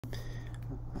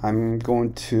I'm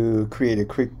going to create a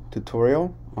quick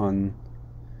tutorial on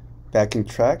backing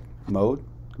track mode,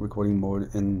 recording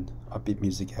mode in Upbeat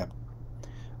Music App.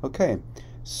 Okay,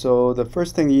 so the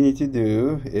first thing you need to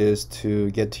do is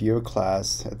to get to your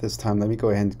class. At this time, let me go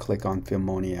ahead and click on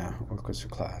Philharmonia Orchestra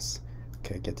class.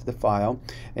 Okay, get to the file,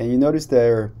 and you notice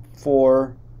there are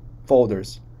 4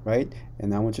 folders, right?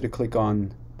 And I want you to click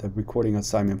on the recording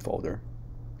assignment folder.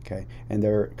 Okay, and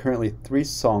there are currently 3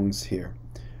 songs here.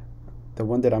 The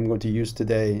one that I'm going to use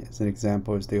today as an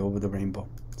example is the Over the Rainbow.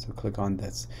 So click on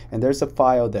this, and there's a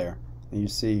file there, and you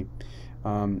see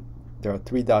there are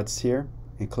 3 dots here,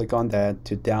 and click on that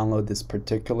to download this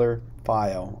particular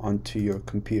file onto your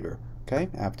computer. Okay,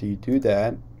 after you do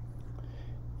that,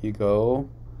 you go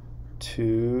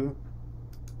to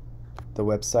the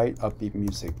website Upbeat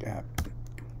Music App.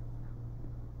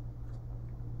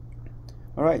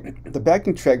 Alright, the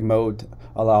backing track mode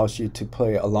allows you to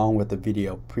play along with the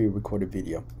video, pre-recorded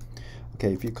video.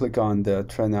 Okay, if you click on the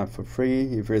try now for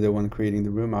free, if you're the one creating the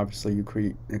room, obviously you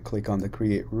click on the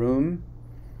create room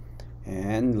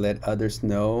and let others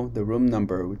know the room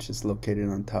number, which is located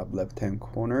on top left hand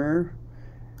corner.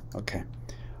 Okay,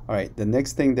 alright, the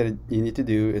next thing that you need to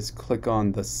do is click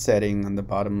on the setting on the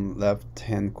bottom left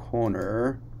hand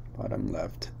corner, bottom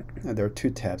left. And there are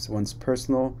 2 tabs, one's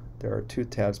personal. There are 2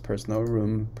 tabs, personal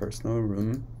room, personal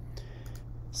room.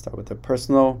 Start with the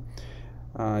personal.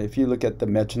 If you look at the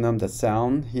metronome, the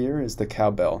sound here is the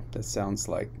cowbell that sounds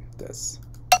like this.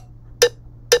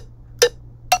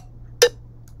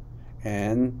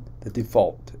 And the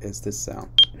default is this sound.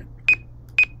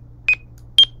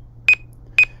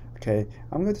 Okay,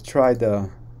 I'm going to try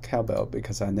the cowbell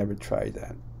because I never tried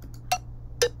that.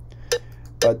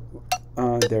 But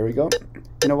there we go.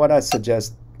 You know what I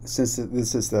suggest? Since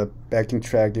this is the backing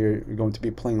track, you're going to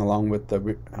be playing along with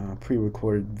the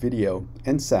pre-recorded video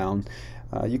and sound.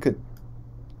 You could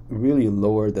really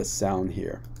lower the sound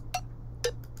here.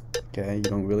 Okay, you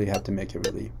don't really have to make it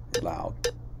really loud.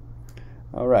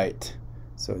 Alright,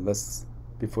 so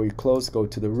before you close, go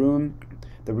to the room.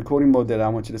 The recording mode that I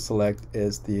want you to select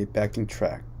is the backing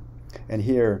track. And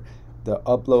here,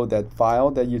 upload that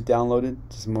file that you downloaded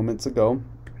just moments ago.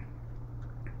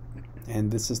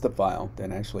 And this is the file,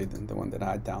 then actually the one that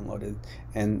I downloaded.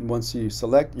 And once you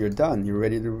select, you're done. You're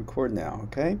ready to record now,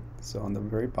 okay? So on the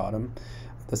very bottom,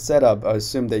 the setup, I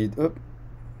assume that you, oops,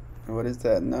 what is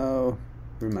that? No,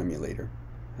 remind me later.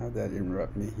 How'd that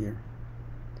interrupt me here?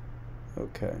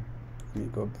 Okay, let me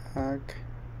go back.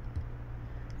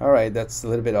 Alright, that's a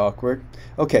little bit awkward.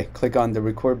 Okay, click on the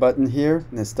record button here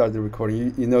and then start the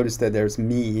recording. You notice that there's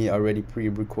me already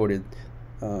pre-recorded.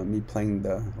 Me playing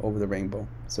the Over the Rainbow.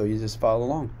 So you just follow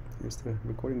along. Here's the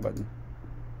recording button.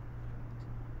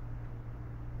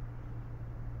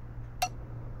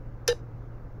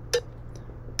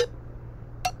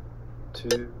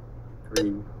 Two,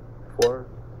 3, 4.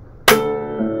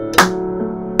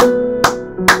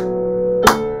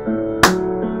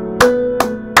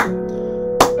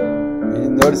 You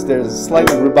notice there's a slight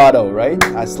rubato, right?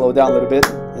 I slow down a little bit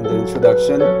in the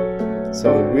introduction.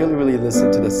 So really listen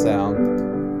to the sound.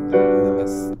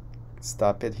 Let's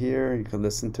stop it here. You can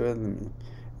listen to it,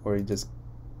 or you just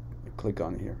click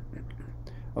on here.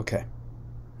 Okay.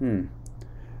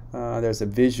 There's a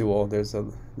visual. There's a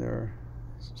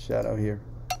shadow here.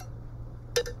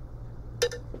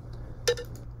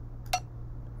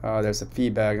 There's a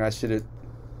feedback. I should have.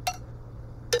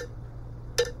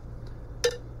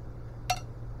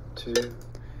 2.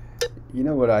 You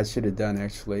know what I should have done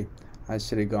actually? I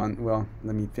should have gone. Well,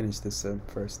 let me finish this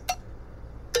first.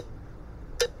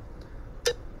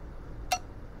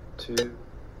 2,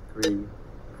 3,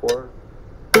 4.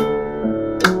 I'm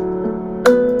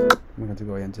going to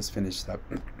go ahead and just finish that.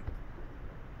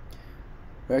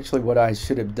 Actually, what I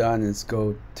should have done is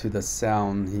go to the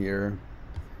sound here,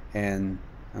 and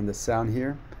on the sound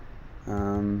here,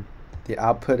 the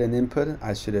output and input,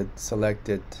 I should have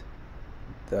selected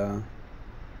the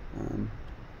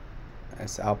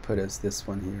as output as this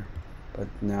one here, but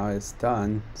now it's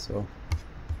done. So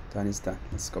done is done.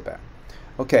 Let's go back.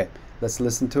 Okay, let's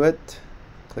listen to it.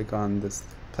 Click on this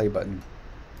play button.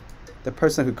 The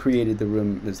person who created the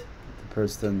room is the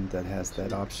person that has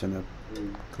that option of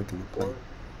clicking the play.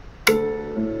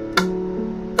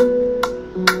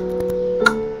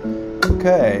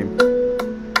 Okay.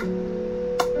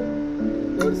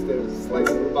 Notice there's a slight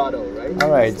rubato, right?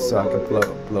 Alright, so I can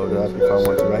blow it up if I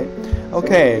want to, right?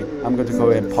 Okay, I'm going to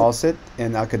go ahead and pause it,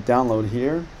 and I could download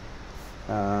here.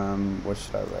 What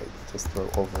should I write? Just throw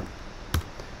over.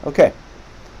 Okay,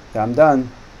 I'm done.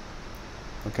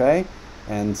 Okay,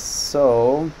 and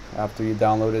so after you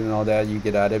download it and all that, you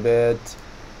get out of it,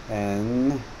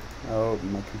 and Oh,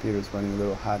 my computer's running a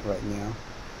little hot right now.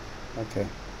 Okay.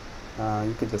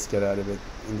 You could just get out of it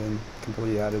and then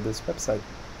completely out of this website.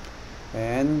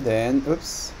 And then,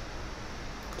 oops,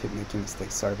 keep making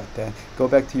mistakes, sorry about that. Go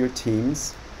back to your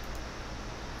teams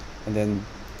and then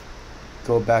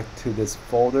go back to this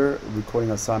folder,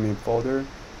 recording assignment folder,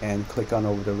 and click on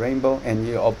over the rainbow, and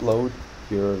you upload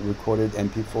your recorded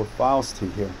MP4 files to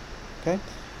here. Okay?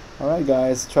 Alright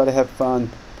guys, try to have fun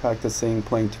practicing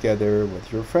playing together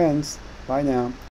with your friends. Bye now.